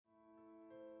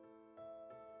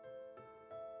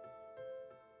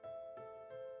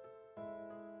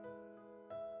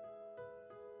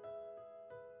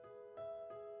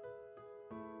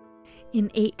In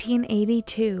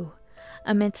 1882,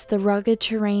 amidst the rugged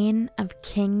terrain of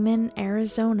Kingman,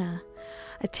 Arizona,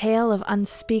 a tale of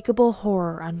unspeakable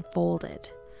horror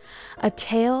unfolded. A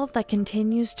tale that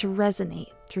continues to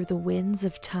resonate through the winds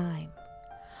of time,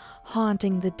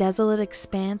 haunting the desolate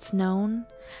expanse known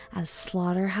as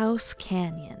Slaughterhouse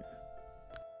Canyon.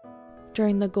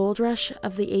 During the gold rush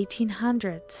of the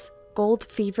 1800s, gold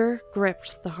fever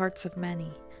gripped the hearts of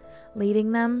many,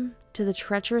 leading them to the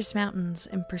treacherous mountains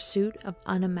in pursuit of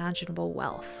unimaginable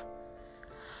wealth.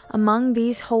 Among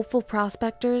these hopeful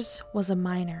prospectors was a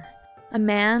miner, a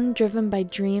man driven by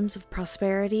dreams of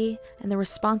prosperity and the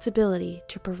responsibility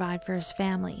to provide for his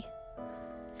family.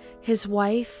 His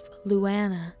wife,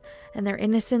 Luana, and their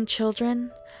innocent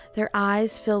children, their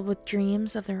eyes filled with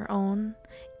dreams of their own,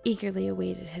 eagerly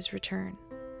awaited his return.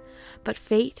 But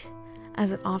fate,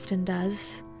 as it often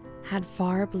does, had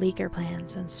far bleaker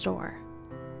plans in store.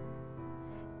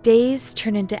 Days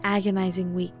turned into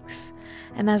agonizing weeks,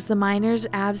 and as the miner's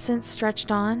absence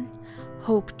stretched on,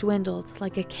 hope dwindled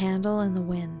like a candle in the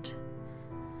wind.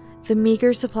 The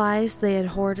meager supplies they had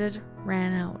hoarded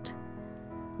ran out,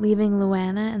 leaving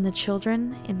Luana and the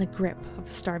children in the grip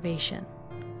of starvation.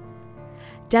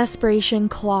 Desperation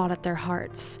clawed at their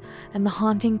hearts, and the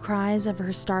haunting cries of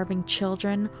her starving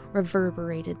children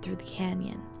reverberated through the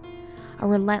canyon, a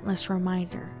relentless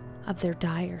reminder of their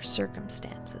dire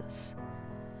circumstances.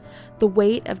 The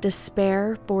weight of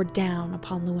despair bore down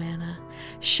upon Luana,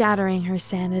 shattering her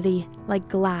sanity like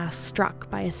glass struck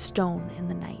by a stone in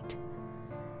the night.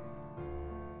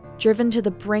 Driven to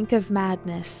the brink of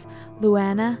madness,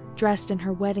 Luana, dressed in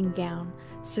her wedding gown,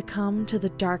 succumbed to the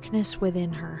darkness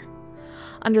within her.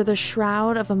 Under the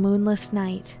shroud of a moonless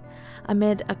night,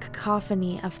 amid a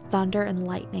cacophony of thunder and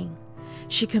lightning,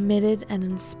 she committed an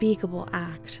unspeakable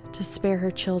act to spare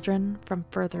her children from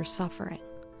further suffering.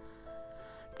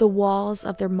 The walls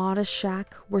of their modest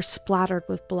shack were splattered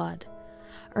with blood,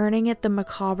 earning it the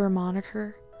macabre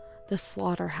moniker, the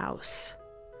Slaughterhouse.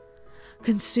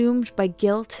 Consumed by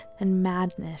guilt and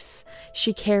madness,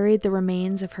 she carried the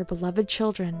remains of her beloved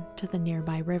children to the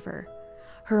nearby river,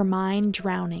 her mind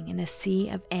drowning in a sea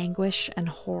of anguish and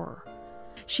horror.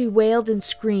 She wailed and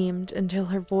screamed until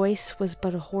her voice was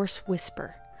but a hoarse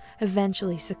whisper,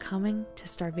 eventually succumbing to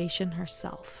starvation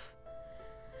herself.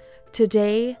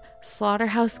 Today,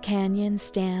 Slaughterhouse Canyon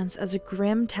stands as a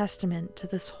grim testament to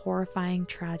this horrifying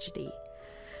tragedy.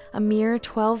 A mere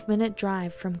 12-minute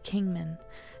drive from Kingman,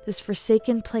 this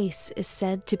forsaken place is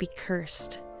said to be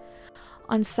cursed.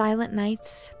 On silent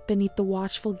nights, beneath the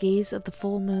watchful gaze of the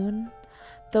full moon,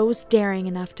 those daring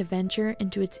enough to venture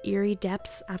into its eerie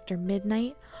depths after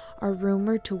midnight are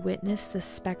rumored to witness the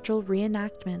spectral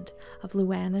reenactment of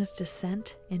Luana's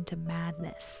descent into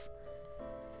madness.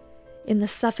 In the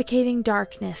suffocating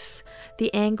darkness,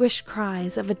 the anguished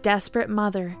cries of a desperate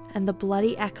mother and the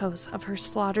bloody echoes of her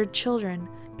slaughtered children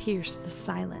pierce the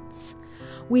silence,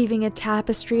 weaving a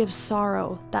tapestry of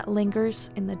sorrow that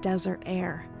lingers in the desert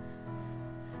air.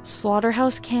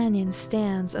 Slaughterhouse Canyon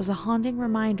stands as a haunting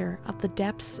reminder of the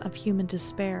depths of human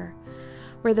despair,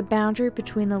 where the boundary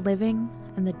between the living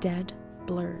and the dead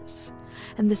blurs,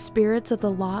 and the spirits of the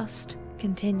lost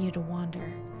continue to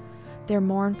wander, their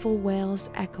mournful wails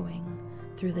echoing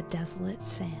through the desolate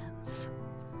sands.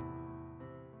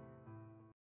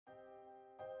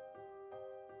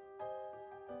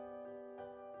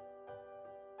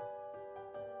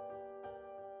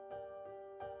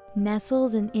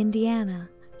 Nestled in Indiana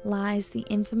lies the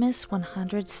infamous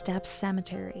 100 Steps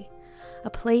Cemetery, a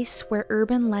place where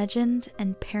urban legend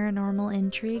and paranormal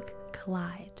intrigue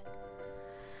collide.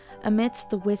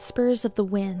 Amidst the whispers of the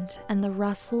wind and the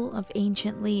rustle of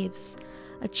ancient leaves,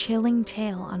 a chilling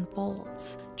tale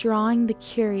unfolds, drawing the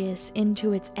curious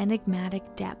into its enigmatic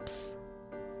depths.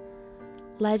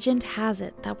 Legend has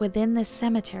it that within this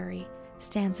cemetery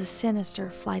stands a sinister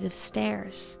flight of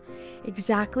stairs,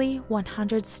 exactly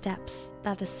 100 steps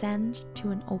that ascend to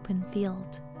an open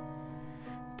field.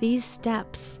 These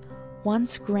steps,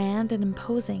 once grand and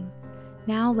imposing,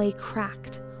 now lay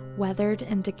cracked, weathered,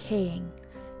 and decaying,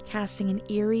 casting an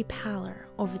eerie pallor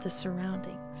over the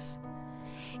surroundings.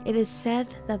 It is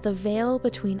said that the veil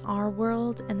between our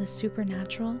world and the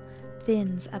supernatural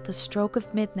thins at the stroke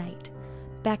of midnight,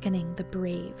 beckoning the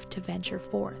brave to venture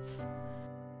forth.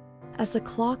 As the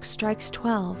clock strikes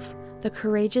 12, the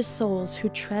courageous souls who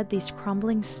tread these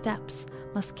crumbling steps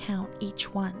must count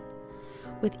each one.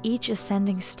 With each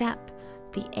ascending step,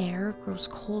 the air grows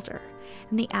colder,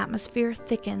 and the atmosphere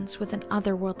thickens with an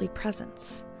otherworldly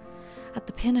presence. At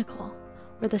the pinnacle,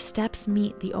 where the steps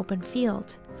meet the open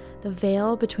field, the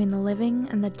veil between the living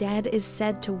and the dead is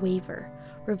said to waver,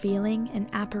 revealing an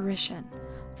apparition,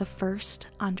 the first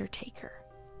undertaker.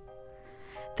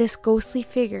 This ghostly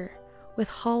figure, with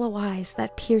hollow eyes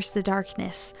that pierce the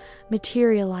darkness,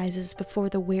 materializes before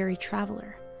the weary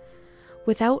traveler.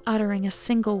 Without uttering a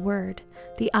single word,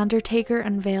 the undertaker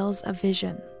unveils a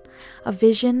vision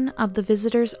of the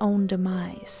visitor's own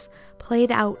demise,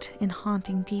 played out in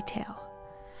haunting detail.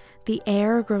 The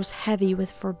air grows heavy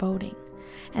with foreboding,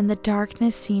 and the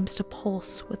darkness seems to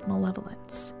pulse with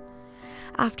malevolence.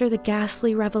 After the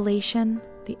ghastly revelation,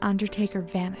 the undertaker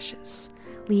vanishes,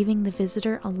 leaving the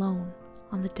visitor alone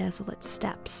on the desolate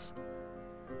steps.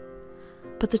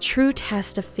 But the true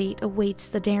test of fate awaits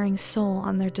the daring soul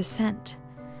on their descent.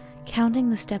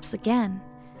 Counting the steps again,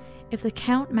 if the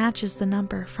count matches the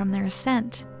number from their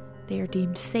ascent, they are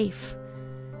deemed safe,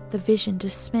 the vision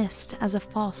dismissed as a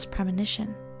false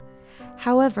premonition.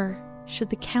 However, should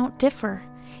the count differ,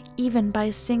 even by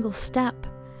a single step,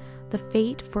 the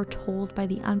fate foretold by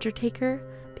the undertaker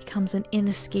becomes an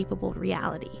inescapable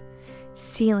reality,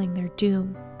 sealing their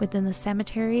doom within the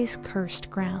cemetery's cursed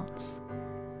grounds.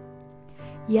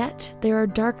 Yet there are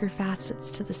darker facets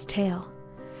to this tale.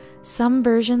 Some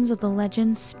versions of the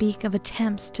legend speak of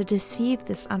attempts to deceive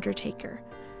this undertaker.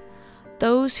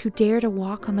 Those who dare to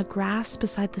walk on the grass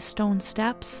beside the stone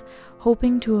steps,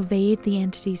 hoping to evade the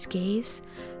entity's gaze,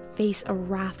 face a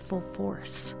wrathful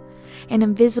force. An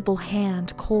invisible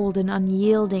hand, cold and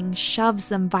unyielding, shoves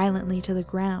them violently to the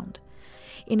ground.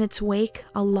 In its wake,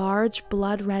 a large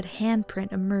blood-red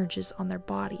handprint emerges on their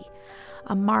body,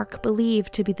 a mark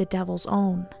believed to be the devil's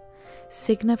own,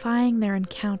 signifying their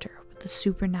encounter with the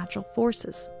supernatural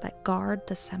forces that guard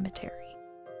the cemetery.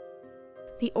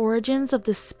 The origins of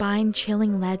this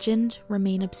spine-chilling legend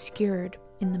remain obscured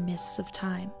in the mists of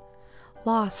time,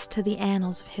 lost to the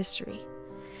annals of history.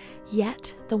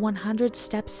 Yet the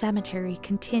 100-step cemetery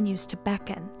continues to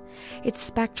beckon, its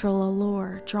spectral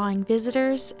allure drawing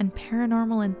visitors and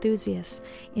paranormal enthusiasts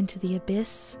into the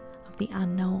abyss of the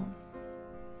unknown.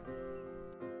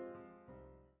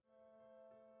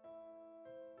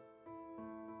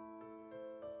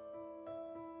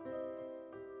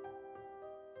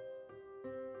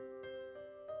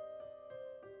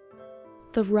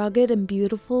 The rugged and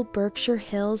beautiful Berkshire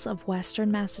Hills of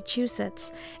western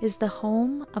Massachusetts is the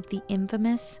home of the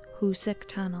infamous Hoosac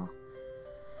Tunnel.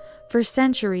 For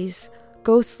centuries,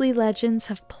 ghostly legends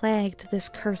have plagued this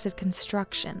cursed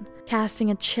construction,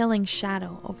 casting a chilling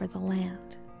shadow over the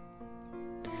land.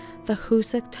 The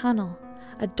Hoosac Tunnel,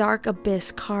 a dark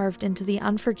abyss carved into the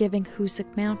unforgiving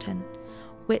Hoosac Mountain,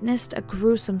 witnessed a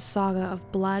gruesome saga of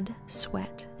blood,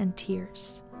 sweat, and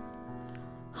tears.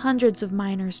 Hundreds of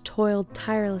miners toiled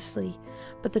tirelessly,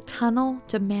 but the tunnel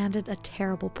demanded a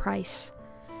terrible price.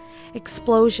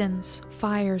 Explosions,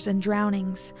 fires, and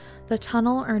drownings, the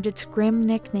tunnel earned its grim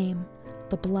nickname,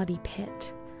 the Bloody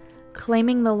Pit,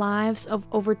 claiming the lives of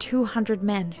over 200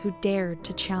 men who dared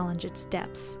to challenge its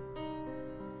depths.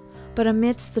 But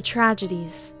amidst the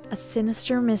tragedies, a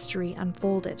sinister mystery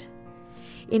unfolded.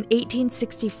 In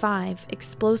 1865,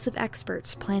 explosive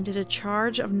experts planted a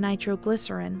charge of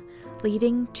nitroglycerin,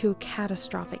 leading to a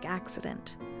catastrophic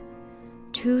accident.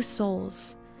 2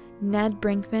 souls, Ned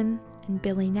Brinkman and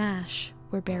Billy Nash,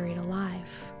 were buried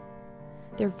alive,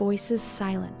 their voices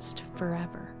silenced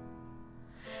forever.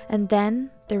 And then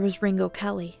there was Ringo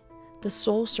Kelly, the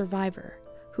sole survivor,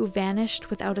 who vanished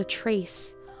without a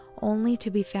trace, only to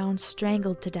be found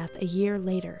strangled to death a year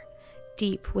later,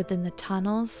 deep within the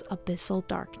tunnel's abyssal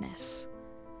darkness.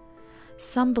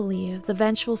 Some believe the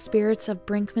vengeful spirits of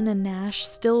Brinkman and Nash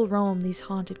still roam these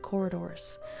haunted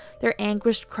corridors, their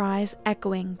anguished cries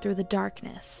echoing through the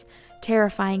darkness,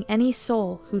 terrifying any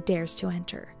soul who dares to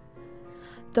enter.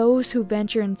 Those who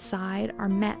venture inside are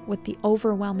met with the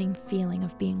overwhelming feeling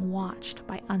of being watched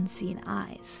by unseen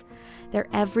eyes, their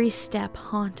every step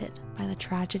haunted by the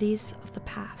tragedies of the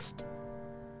past.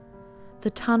 The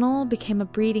tunnel became a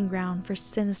breeding ground for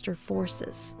sinister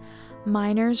forces.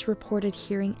 Miners reported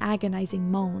hearing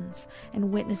agonizing moans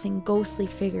and witnessing ghostly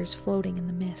figures floating in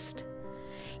the mist.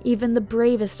 Even the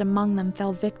bravest among them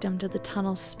fell victim to the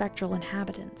tunnel's spectral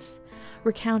inhabitants,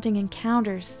 recounting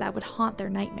encounters that would haunt their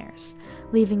nightmares,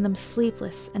 leaving them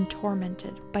sleepless and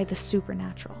tormented by the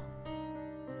supernatural.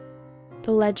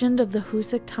 The legend of the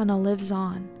Hoosac Tunnel lives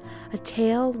on, a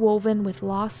tale woven with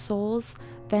lost souls,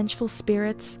 vengeful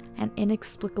spirits, and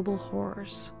inexplicable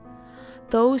horrors.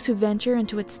 Those who venture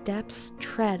into its depths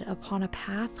tread upon a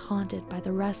path haunted by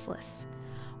the restless,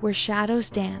 where shadows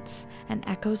dance and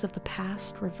echoes of the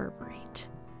past reverberate.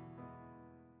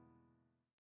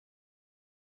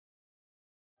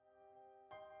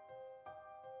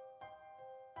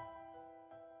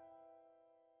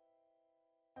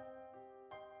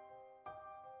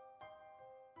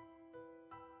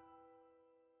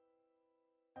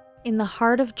 In the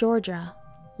heart of Georgia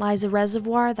lies a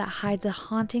reservoir that hides a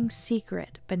haunting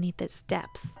secret beneath its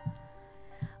depths.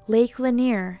 Lake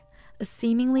Lanier, a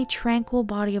seemingly tranquil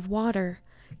body of water,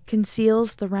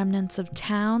 conceals the remnants of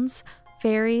towns,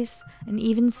 ferries, and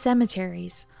even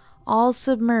cemeteries, all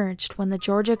submerged when the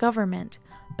Georgia government,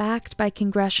 backed by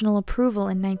congressional approval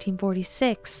in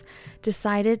 1946,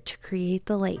 decided to create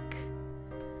the lake.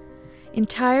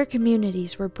 Entire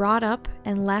communities were brought up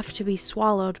and left to be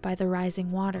swallowed by the rising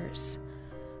waters.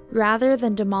 Rather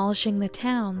than demolishing the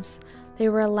towns, they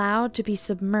were allowed to be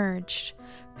submerged,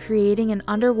 creating an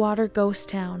underwater ghost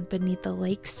town beneath the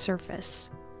lake's surface.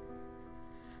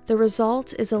 The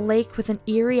result is a lake with an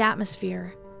eerie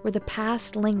atmosphere where the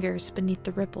past lingers beneath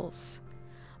the ripples.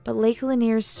 But Lake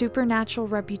Lanier's supernatural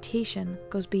reputation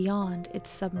goes beyond its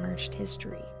submerged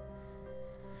history.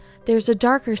 There's a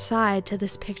darker side to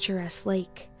this picturesque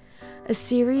lake, a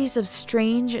series of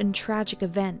strange and tragic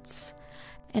events.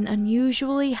 An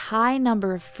unusually high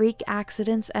number of freak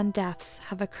accidents and deaths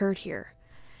have occurred here.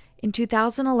 In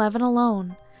 2011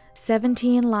 alone,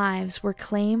 17 lives were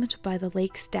claimed by the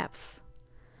lake's depths.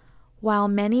 While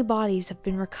many bodies have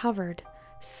been recovered,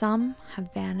 some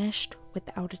have vanished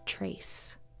without a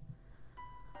trace.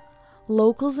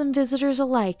 Locals and visitors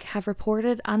alike have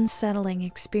reported unsettling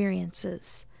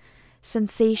experiences.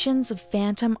 Sensations of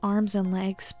phantom arms and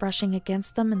legs brushing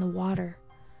against them in the water.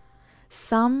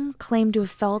 Some claim to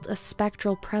have felt a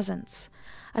spectral presence,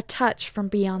 a touch from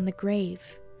beyond the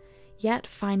grave, yet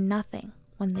find nothing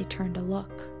when they turn to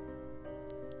look.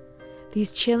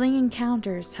 These chilling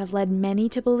encounters have led many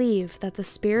to believe that the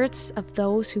spirits of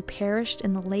those who perished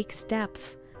in the lake's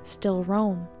depths still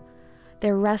roam,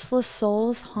 their restless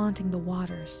souls haunting the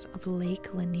waters of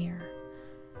Lake Lanier.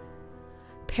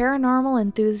 Paranormal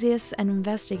enthusiasts and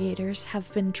investigators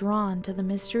have been drawn to the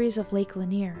mysteries of Lake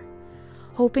Lanier,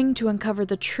 hoping to uncover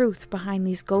the truth behind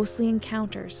these ghostly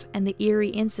encounters and the eerie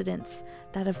incidents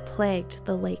that have plagued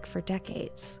the lake for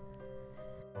decades.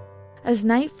 As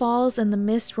night falls and the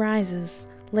mist rises,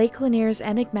 Lake Lanier's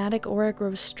enigmatic aura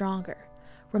grows stronger,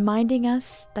 reminding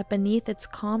us that beneath its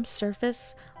calm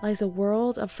surface lies a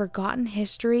world of forgotten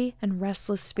history and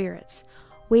restless spirits,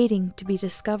 waiting to be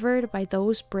discovered by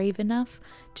those brave enough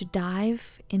to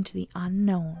dive into the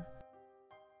unknown.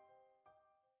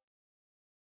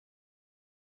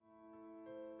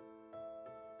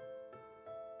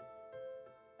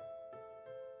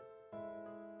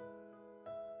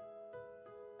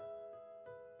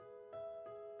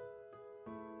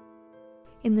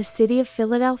 In the city of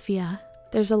Philadelphia,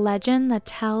 there's a legend that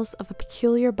tells of a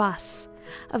peculiar bus,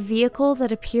 a vehicle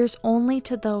that appears only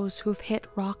to those who have hit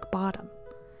rock bottom.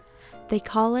 They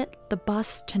call it the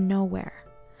bus to nowhere,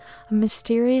 a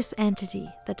mysterious entity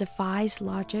that defies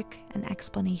logic and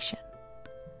explanation.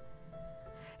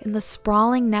 In the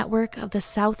sprawling network of the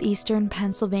Southeastern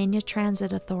Pennsylvania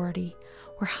Transit Authority,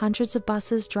 where hundreds of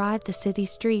buses drive the city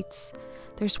streets,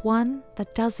 there's one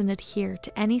that doesn't adhere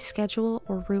to any schedule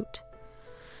or route.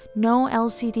 No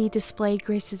LCD display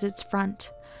graces its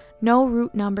front. No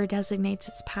route number designates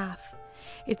its path.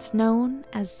 It's known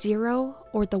as Zero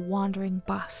or the Wandering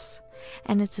Bus,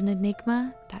 and it's an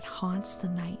enigma that haunts the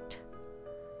night.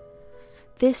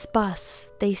 This bus,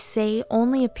 they say,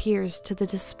 only appears to the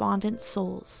despondent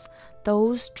souls,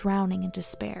 those drowning in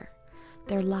despair,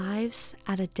 their lives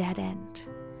at a dead end.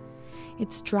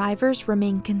 Its drivers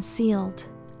remain concealed,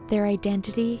 their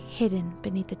identity hidden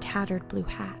beneath a tattered blue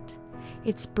hat,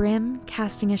 its brim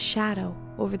casting a shadow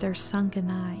over their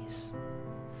sunken eyes.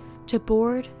 To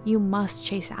board, you must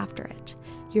chase after it,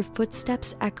 your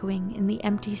footsteps echoing in the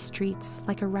empty streets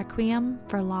like a requiem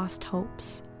for lost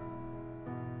hopes.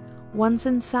 Once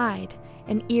inside,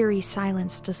 an eerie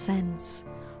silence descends,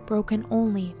 broken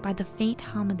only by the faint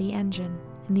hum of the engine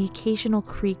and the occasional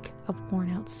creak of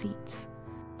worn-out seats.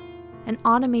 An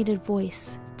automated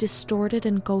voice, distorted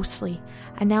and ghostly,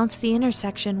 announced the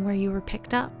intersection where you were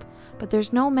picked up, but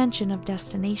there's no mention of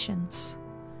destinations.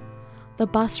 The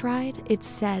bus ride, it's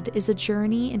said, is a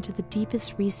journey into the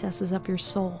deepest recesses of your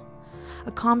soul,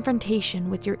 a confrontation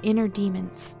with your inner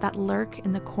demons that lurk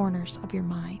in the corners of your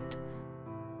mind.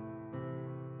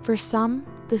 For some,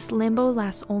 this limbo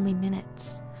lasts only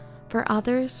minutes. For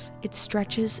others, it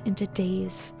stretches into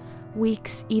days,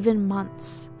 weeks, even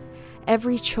months.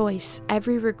 Every choice,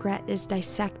 every regret is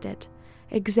dissected,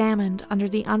 examined under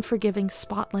the unforgiving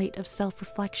spotlight of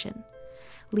self-reflection,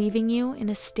 leaving you in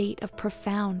a state of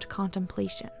profound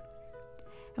contemplation.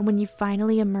 And when you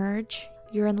finally emerge,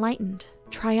 you're enlightened,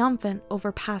 triumphant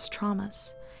over past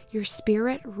traumas, your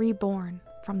spirit reborn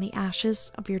from the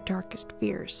ashes of your darkest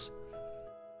fears.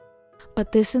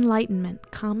 But this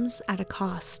enlightenment comes at a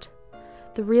cost.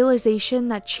 The realization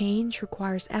that change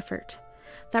requires effort,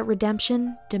 that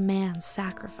redemption demands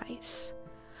sacrifice.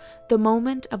 The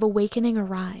moment of awakening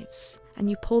arrives, and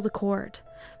you pull the cord,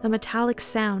 the metallic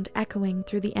sound echoing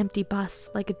through the empty bus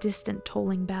like a distant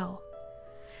tolling bell.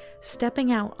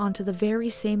 Stepping out onto the very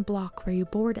same block where you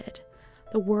boarded,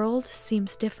 the world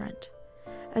seems different,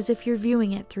 as if you're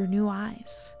viewing it through new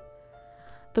eyes.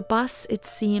 The bus, it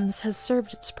seems, has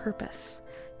served its purpose,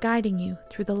 guiding you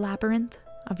through the labyrinth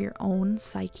of your own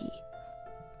psyche.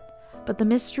 But the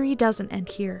mystery doesn't end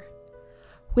here.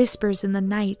 Whispers in the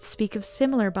night speak of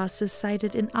similar buses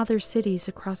sighted in other cities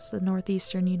across the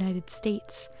northeastern United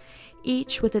States,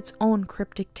 each with its own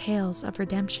cryptic tales of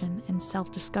redemption and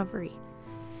self-discovery.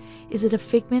 Is it a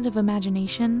figment of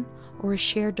imagination or a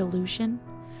shared delusion?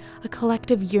 A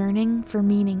collective yearning for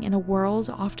meaning in a world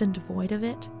often devoid of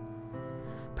it?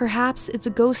 Perhaps it's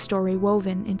a ghost story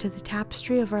woven into the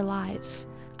tapestry of our lives,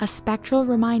 a spectral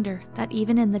reminder that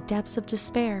even in the depths of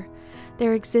despair,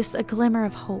 there exists a glimmer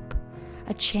of hope,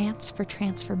 a chance for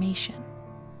transformation.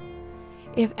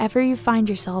 If ever you find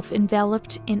yourself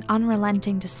enveloped in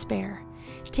unrelenting despair,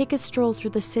 take a stroll through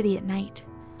the city at night.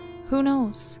 Who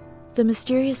knows? The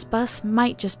mysterious bus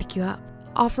might just pick you up,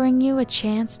 offering you a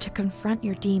chance to confront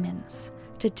your demons,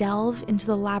 to delve into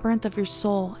the labyrinth of your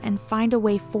soul and find a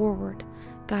way forward,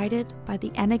 guided by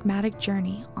the enigmatic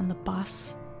journey on the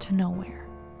bus to nowhere.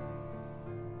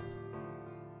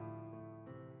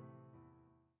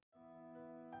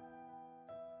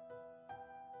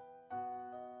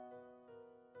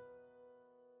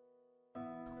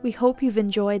 We hope you've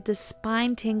enjoyed this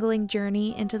spine-tingling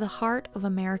journey into the heart of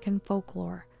American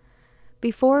folklore.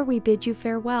 Before we bid you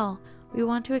farewell, we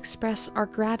want to express our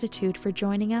gratitude for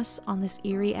joining us on this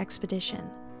eerie expedition.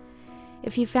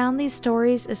 If you found these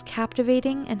stories as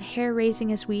captivating and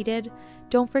hair-raising as we did,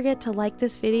 don't forget to like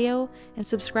this video and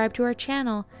subscribe to our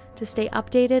channel to stay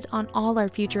updated on all our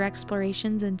future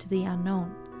explorations into the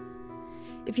unknown.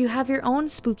 If you have your own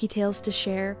spooky tales to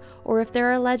share, or if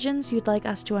there are legends you'd like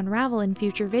us to unravel in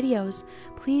future videos,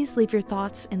 please leave your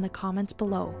thoughts in the comments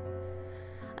below.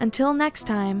 Until next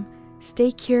time,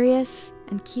 stay curious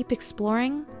and keep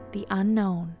exploring the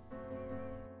unknown.